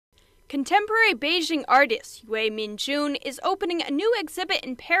Contemporary Beijing artist Yue Ming-jun is opening a new exhibit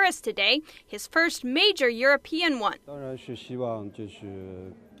in Paris today, his first major European one.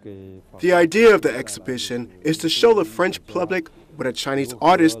 The idea of the exhibition is to show the French public what a Chinese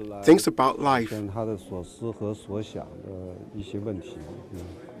artist thinks about life.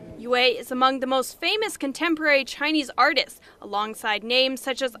 Yue is among the most famous contemporary Chinese artists, alongside names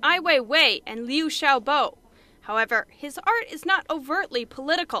such as Ai Weiwei and Liu Xiaobo. However, his art is not overtly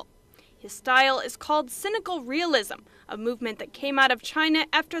political. His style is called cynical realism, a movement that came out of China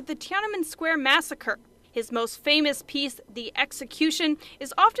after the Tiananmen Square massacre. His most famous piece, The Execution,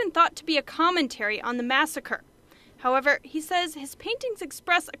 is often thought to be a commentary on the massacre. However, he says his paintings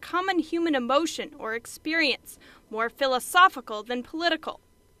express a common human emotion or experience, more philosophical than political.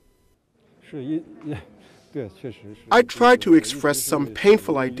 I try to express some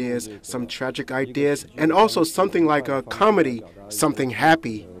painful ideas, some tragic ideas, and also something like a comedy, something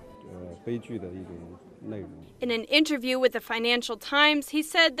happy. In an interview with the Financial Times, he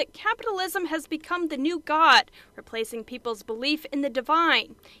said that capitalism has become the new God, replacing people's belief in the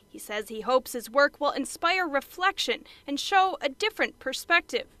divine. He says he hopes his work will inspire reflection and show a different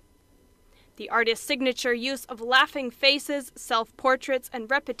perspective. The artist's signature use of laughing faces, self-portraits, and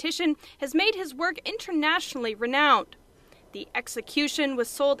repetition has made his work internationally renowned. The Execution was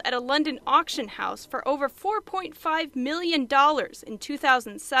sold at a London auction house for over $4.5 million in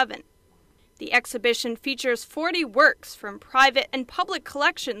 2007. The exhibition features 40 works from private and public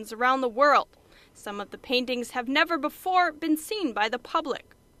collections around the world. Some of the paintings have never before been seen by the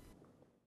public.